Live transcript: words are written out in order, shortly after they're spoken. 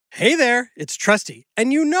Hey there, it's Trusty,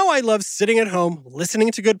 and you know I love sitting at home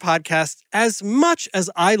listening to good podcasts as much as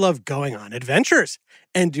I love going on adventures.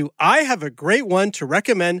 And do I have a great one to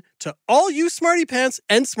recommend to all you smarty pants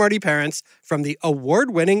and smarty parents from the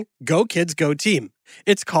award-winning Go Kids Go team.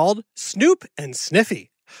 It's called Snoop and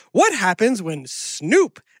Sniffy. What happens when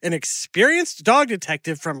Snoop, an experienced dog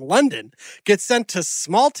detective from London, gets sent to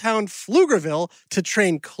small-town Pflugerville to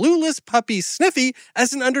train clueless puppy Sniffy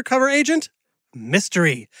as an undercover agent?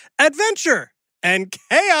 Mystery, adventure, and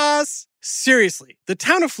chaos! Seriously, the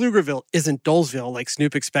town of Pflugerville isn't Dolesville like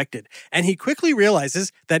Snoop expected, and he quickly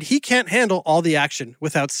realizes that he can't handle all the action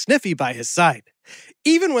without Sniffy by his side.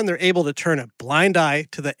 Even when they're able to turn a blind eye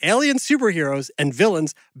to the alien superheroes and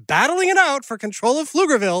villains battling it out for control of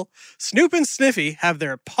Pflugerville, Snoop and Sniffy have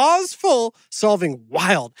their paws full solving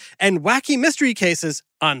wild and wacky mystery cases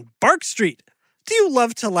on Bark Street. Do you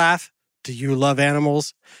love to laugh? Do you love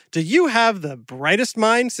animals? Do you have the brightest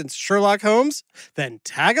mind since Sherlock Holmes? Then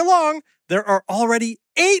tag along. There are already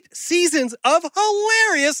 8 seasons of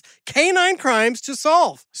hilarious canine crimes to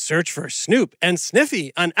solve. Search for Snoop and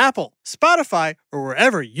Sniffy on Apple, Spotify, or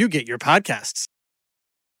wherever you get your podcasts.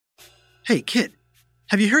 Hey, kid,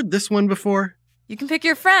 have you heard this one before? You can pick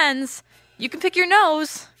your friends. You can pick your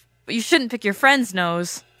nose. But you shouldn't pick your friend's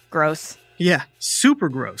nose. Gross. Yeah, super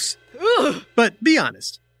gross. Ugh. But be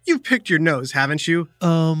honest. You've picked your nose, haven't you?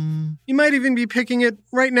 You might even be picking it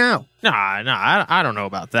right now. Nah, I don't know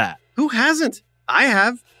about that. Who hasn't? I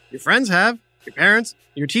have. Your friends have. Your parents,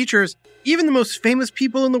 your teachers, even the most famous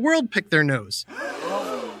people in the world pick their nose.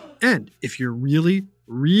 And if you're really,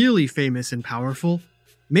 really famous and powerful,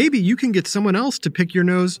 maybe you can get someone else to pick your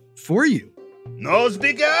nose for you. Nose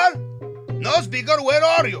bigger? Nose bigger, where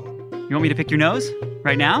are you? You want me to pick your nose?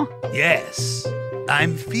 Right now? Yes,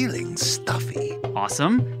 I'm feeling stuffy.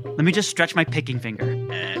 Awesome. Let me just stretch my picking finger.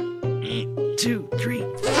 2, 3.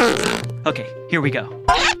 Okay, here we go.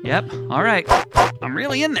 Yep, all right. I'm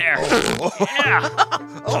really in there. Yeah.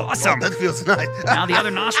 Awesome. That feels nice. Now the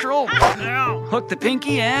other nostril. Now hook the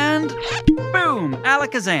pinky and boom!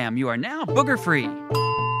 Alakazam, you are now booger-free.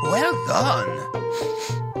 Well done.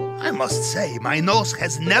 I must say, my nose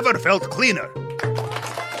has never felt cleaner.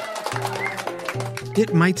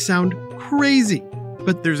 It might sound crazy,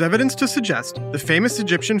 but there's evidence to suggest the famous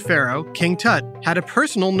Egyptian pharaoh, King Tut, had a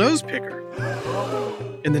personal nose picker.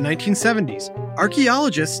 In the 1970s,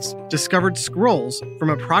 archaeologists discovered scrolls from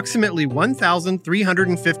approximately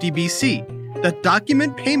 1350 BC that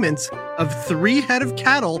document payments of 3 head of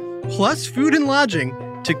cattle plus food and lodging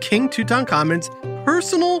to King Tutankhamun's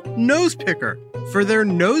personal nose picker for their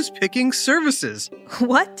nose-picking services.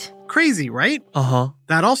 What? Crazy, right? Uh-huh.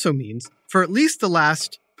 That also means, for at least the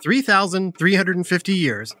last 3,350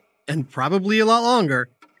 years, and probably a lot longer,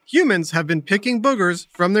 humans have been picking boogers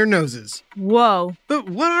from their noses. Whoa. But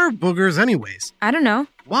what are boogers anyways? I don't know.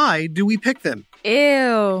 Why do we pick them?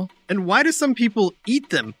 Ew. And why do some people eat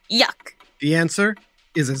them? Yuck. The answer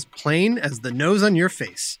is as plain as the nose on your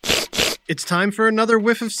face. It's time for another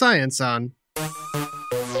whiff of science on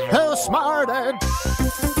Who smarted?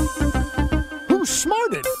 Who's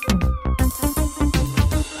smarted?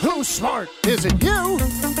 Who's smart? Is it you?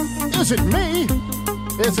 Is it me?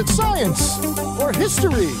 Is it science or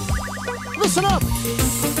history? Listen up,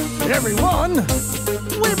 everyone.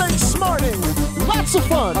 We make smarting lots of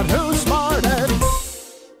fun on Who Smarted.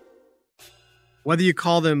 Whether you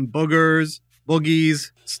call them boogers,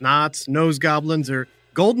 boogies, snots, nose goblins, or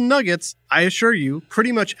golden nuggets, I assure you,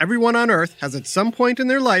 pretty much everyone on Earth has at some point in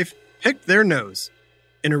their life picked their nose.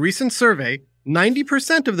 In a recent survey,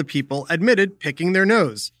 90% of the people admitted picking their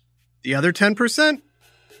nose. The other 10%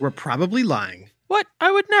 were probably lying. What?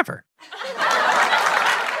 I would never.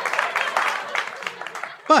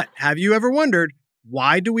 But have you ever wondered,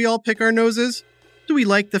 why do we all pick our noses? Do we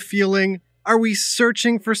like the feeling? Are we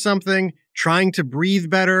searching for something? Trying to breathe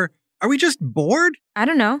better? Are we just bored? I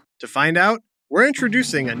don't know. To find out, we're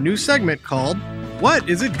introducing a new segment called What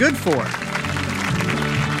Is It Good For?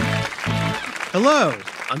 Hello.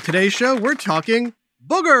 On today's show, we're talking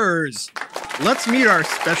boogers. Let's meet our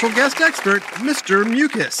special guest expert, Mr.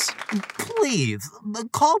 Mucus. Please,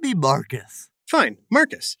 call me Marcus. Fine,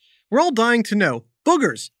 Marcus. We're all dying to know,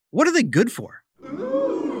 boogers, what are they good for?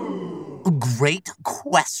 Great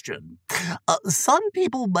question. Some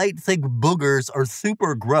people might think boogers are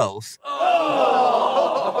super gross.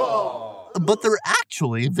 But they're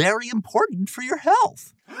actually very important for your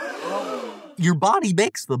health. Your body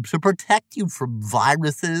makes them to protect you from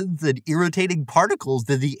viruses and irritating particles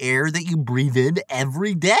in the air that you breathe in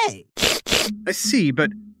every day. I see,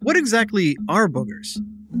 but what exactly are boogers?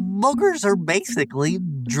 Boogers are basically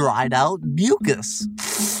dried out mucus.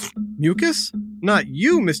 Mucus? Not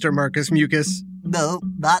you, Mr. Marcus Mucus. No,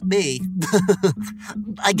 not me.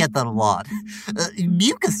 I get that a lot.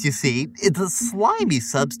 Mucus, you see, is a slimy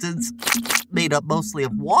substance made up mostly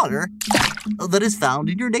of water that is found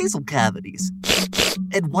in your nasal cavities.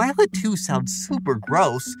 And while it too sounds super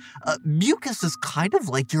gross, mucus is kind of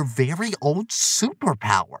like your very own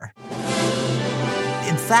superpower.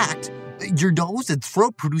 In fact, your nose and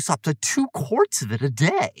throat produce up to 2 quarts of it a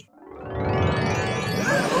day.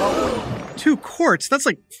 2 quarts? That's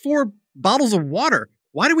like 4 bottles of water.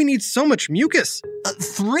 Why do we need so much mucus?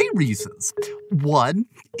 3 reasons. 1,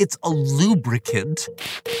 it's a lubricant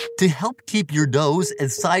to help keep your nose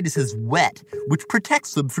and sinuses wet, which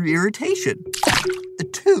protects them from irritation.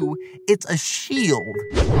 2, it's a shield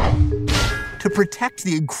to protect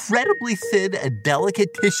the incredibly thin and delicate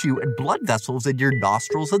tissue and blood vessels in your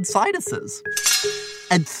nostrils and sinuses.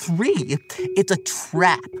 And 3, it's a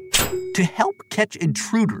trap to help catch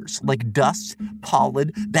intruders like dust,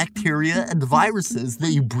 pollen, bacteria, and viruses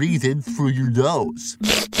that you breathe in through your nose.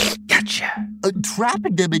 Gotcha.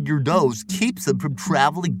 Trapping them in your nose keeps them from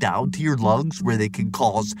traveling down to your lungs where they can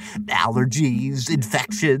cause allergies,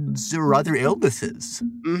 infections, or other illnesses.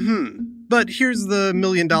 But here's the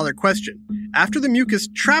million-dollar question. After the mucus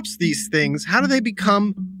traps these things, how do they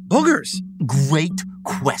become boogers? Great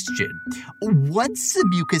question. Once the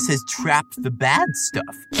mucus has trapped the bad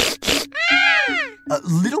stuff,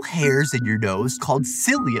 little hairs in your nose called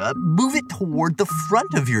cilia move it toward the front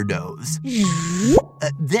of your nose.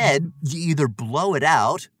 Then you either blow it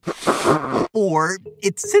out or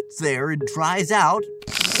it sits there and dries out,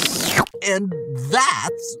 and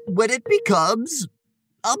that's when it becomes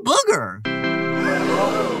a booger.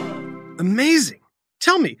 Amazing.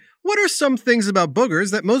 Tell me, what are some things about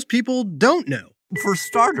boogers that most people don't know? For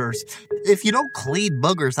starters, if you don't clean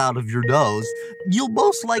boogers out of your nose, you'll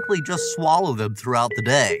most likely just swallow them throughout the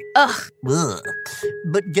day. Ugh.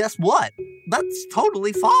 But guess what? That's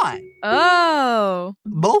totally fine. Oh.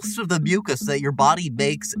 Most of the mucus that your body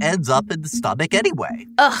makes ends up in the stomach anyway.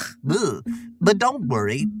 Ugh. But don't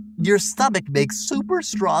worry, your stomach makes super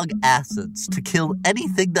strong acids to kill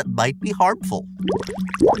anything that might be harmful.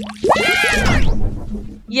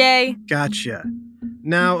 Yay. Gotcha.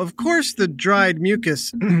 Now, of course, the dried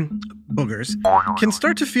mucus, boogers, can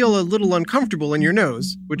start to feel a little uncomfortable in your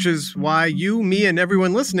nose, which is why you, me, and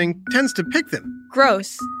everyone listening tends to pick them.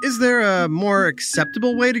 Gross. Is there a more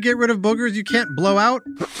acceptable way to get rid of boogers you can't blow out?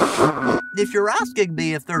 If you're asking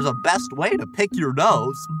me if there's a best way to pick your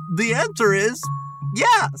nose, the answer is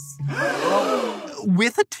yes.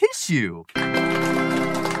 With a tissue.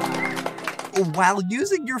 While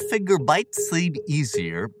using your finger might seem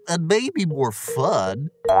easier and maybe more fun,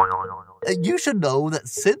 you should know that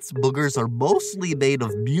since boogers are mostly made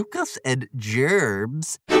of mucus and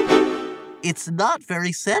germs, it's not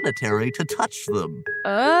very sanitary to touch them.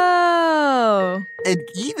 Oh. And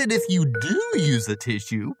even if you do use a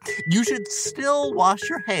tissue, you should still wash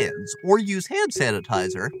your hands or use hand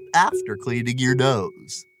sanitizer after cleaning your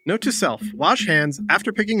nose. Note to self, wash hands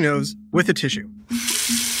after picking nose with a tissue.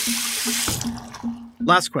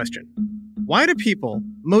 Last question. Why do people,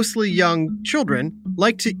 mostly young children,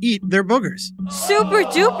 like to eat their boogers? Super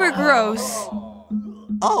duper gross.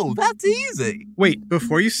 Oh, that's easy. Wait,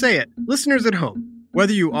 before you say it, listeners at home,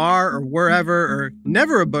 whether you are or were ever or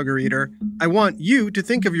never a booger eater, I want you to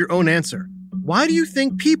think of your own answer. Why do you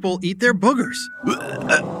think people eat their boogers?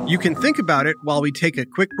 You can think about it while we take a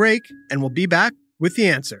quick break, and we'll be back with the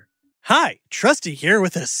answer. Hi, Trusty here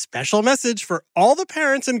with a special message for all the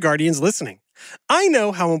parents and guardians listening. I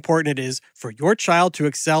know how important it is for your child to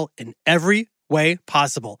excel in every way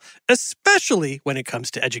possible, especially when it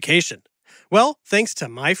comes to education. Well, thanks to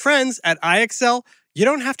my friends at iExcel, you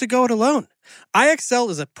don't have to go it alone.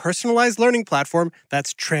 iExcel is a personalized learning platform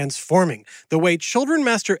that's transforming the way children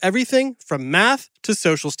master everything from math to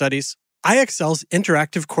social studies. iExcel's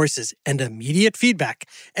interactive courses and immediate feedback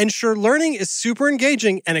ensure learning is super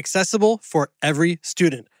engaging and accessible for every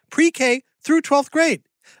student, pre-K through 12th grade.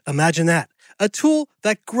 Imagine that. A tool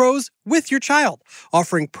that grows with your child,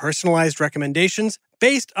 offering personalized recommendations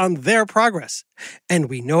based on their progress. And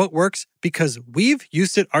we know it works because we've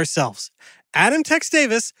used it ourselves. Adam Tex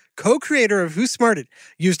Davis, co-creator of Who Smarted,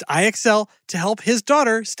 used iExcel to help his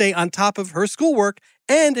daughter stay on top of her schoolwork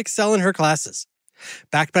and excel in her classes.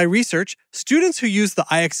 Backed by research, students who use the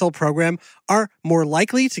iExcel program are more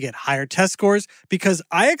likely to get higher test scores because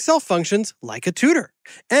iExcel functions like a tutor.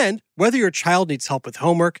 And whether your child needs help with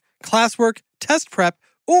homework, classwork, test prep,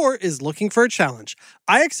 or is looking for a challenge,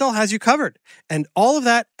 iExcel has you covered, and all of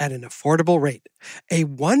that at an affordable rate. A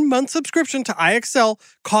 1-month subscription to iExcel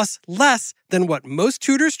costs less than what most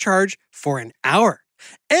tutors charge for an hour.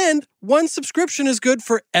 And one subscription is good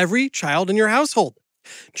for every child in your household.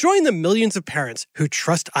 Join the millions of parents who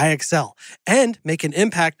trust IXL and make an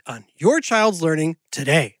impact on your child's learning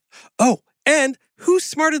today. Oh, and Who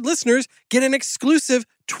Smarted listeners get an exclusive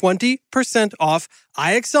 20% off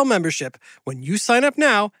IXL membership when you sign up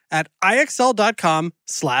now at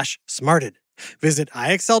IXL.com/smarted. Visit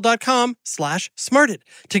IXL.com/smarted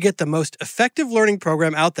to get the most effective learning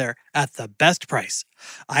program out there at the best price.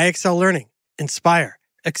 IXL Learning. Inspire.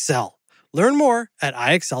 Excel. Learn more at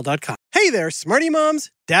IXL.com. Hey there, Smarty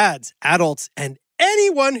moms, dads, adults, and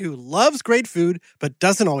anyone who loves great food but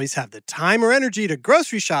doesn't always have the time or energy to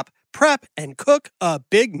grocery shop, prep, and cook a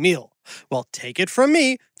big meal. Well, take it from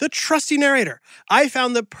me, the trusty narrator. I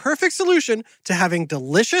found the perfect solution to having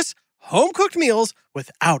delicious, home-cooked meals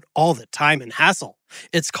without all the time and hassle.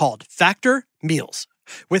 It's called Factor Meals.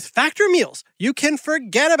 With Factor Meals, you can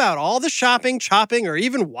forget about all the shopping, chopping, or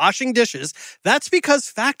even washing dishes. That's because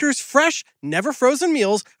Factor's fresh, never frozen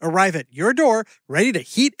meals arrive at your door, ready to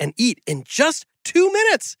heat and eat in just 2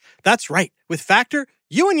 minutes. That's right. With Factor,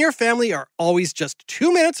 you and your family are always just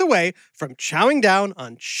 2 minutes away from chowing down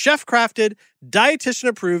on chef-crafted,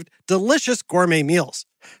 dietitian-approved, delicious gourmet meals.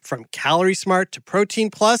 From Calorie Smart to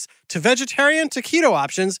Protein Plus to vegetarian to keto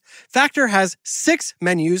options, Factor has 6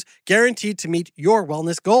 menus guaranteed to meet your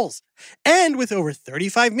wellness goals. And with over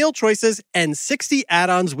 35 meal choices and 60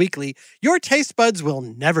 add-ons weekly, your taste buds will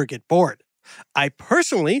never get bored. I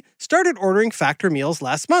personally started ordering Factor meals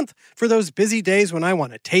last month for those busy days when I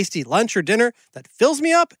want a tasty lunch or dinner that fills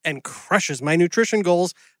me up and crushes my nutrition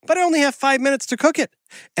goals, but I only have 5 minutes to cook it.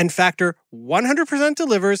 And Factor 100%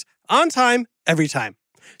 delivers on time, every time.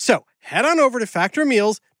 So head on over to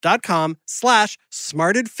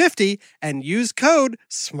factormeals.com/smarted50 and use code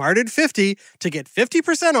SMARTED50 to get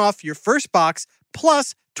 50% off your first box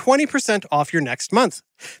plus 20% off your next month.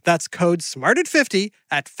 That's code SMARTED50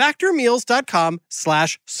 at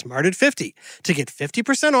factormeals.com/smarted50 to get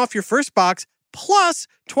 50% off your first box plus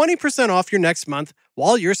 20% off your next month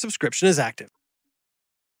while your subscription is active.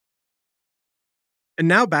 And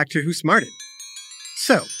now back to Who Smarted.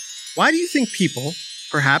 So, why do you think people,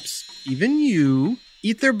 perhaps even you,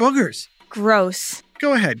 eat their boogers? Gross.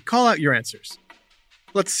 Go ahead, call out your answers.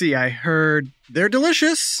 Let's see, I heard they're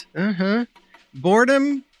delicious.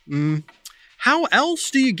 Boredom. How else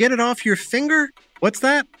do you get it off your finger? What's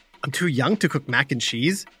that? I'm too young to cook mac and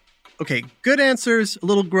cheese. Okay, good answers, a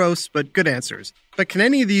little gross, but good answers. But can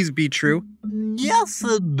any of these be true? Yes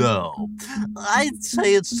and no. I'd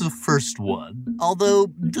say it's the first one, although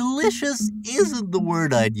delicious isn't the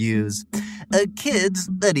word I'd use. Kids,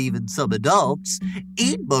 and even some adults,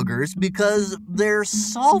 eat boogers because they're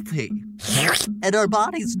salty. And our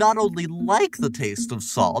bodies not only like the taste of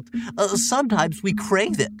salt, sometimes we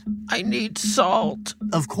crave it. I need salt.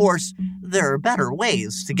 Of course, there are better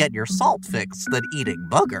ways to get your salt fix than eating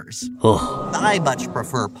boogers. I much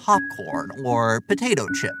prefer popcorn or potato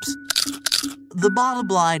chips. The bottom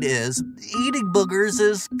line is, eating boogers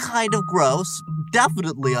is kind of gross,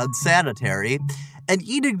 definitely unsanitary, and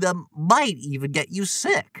eating them might even get you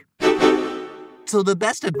sick. So the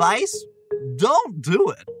best advice? Don't do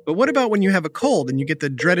it. But what about when you have a cold and you get the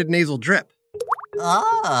dreaded nasal drip?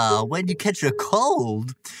 When you catch a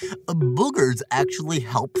cold, boogers actually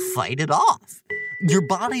help fight it off. Your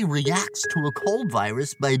body reacts to a cold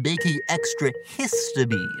virus by making extra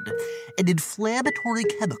histamine, an inflammatory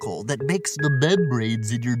chemical that makes the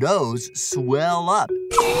membranes in your nose swell up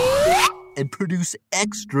and produce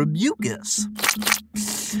extra mucus.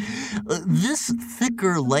 This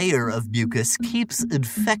thicker layer of mucus keeps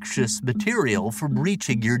infectious material from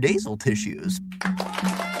reaching your nasal tissues.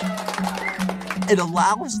 It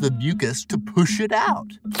allows the mucus to push it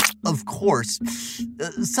out. Of course,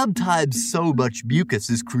 sometimes so much mucus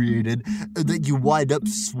is created that you wind up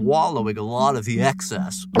swallowing a lot of the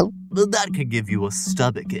excess. That can give you a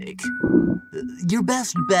stomachache. Your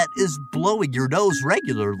best bet is blowing your nose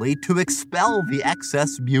regularly to expel the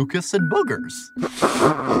excess mucus and boogers.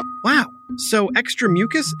 Wow, so extra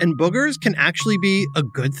mucus and boogers can actually be a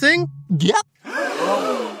good thing? Yep.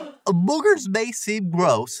 Boogers may seem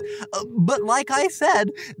gross, but like I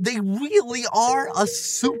said, they really are a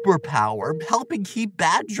superpower helping keep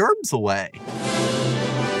bad germs away.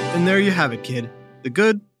 And there you have it, kid. The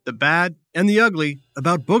good, the bad, and the ugly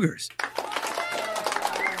about boogers.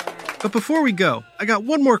 But before we go, I got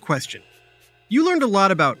one more question. You learned a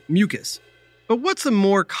lot about mucus, but what's a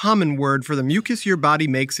more common word for the mucus your body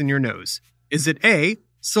makes in your nose? Is it A,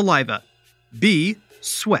 saliva, B,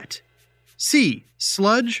 sweat, C,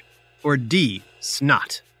 sludge, or D,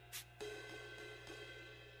 snot?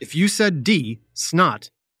 If you said D, snot,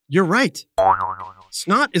 You're right.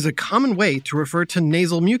 Snot is a common way to refer to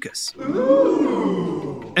nasal mucus.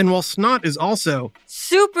 And while snot is also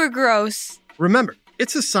super gross, remember,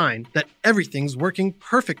 it's a sign that everything's working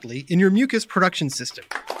perfectly in your mucus production system.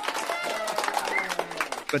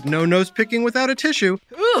 But no nose picking without a tissue,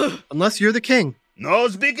 unless you're the king.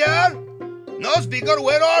 Nose bigger? Nose bigger,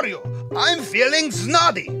 where are you? I'm feeling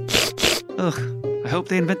snotty. Ugh, I hope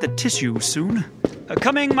they invent the tissue soon.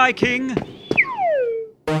 Coming, my king.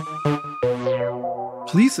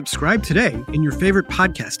 Please subscribe today in your favorite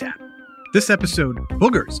podcast app. This episode,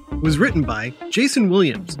 Boogers, was written by Jason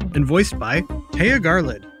Williams and voiced by Taya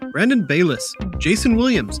Garlid, Brandon Bayless, Jason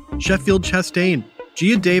Williams, Sheffield Chastain,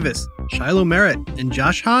 Gia Davis, Shiloh Merritt, and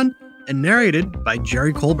Josh Hahn, and narrated by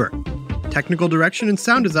Jerry Colbert. Technical direction and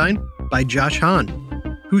sound design by Josh Hahn.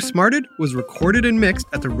 Who Smarted was recorded and mixed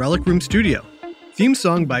at the Relic Room Studio. Theme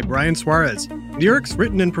song by Brian Suarez. Lyrics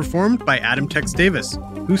written and performed by Adam Tex Davis.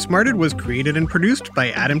 Who Smarted was created and produced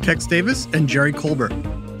by Adam Tex Davis and Jerry Colbert.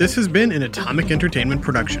 This has been an Atomic Entertainment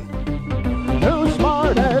production.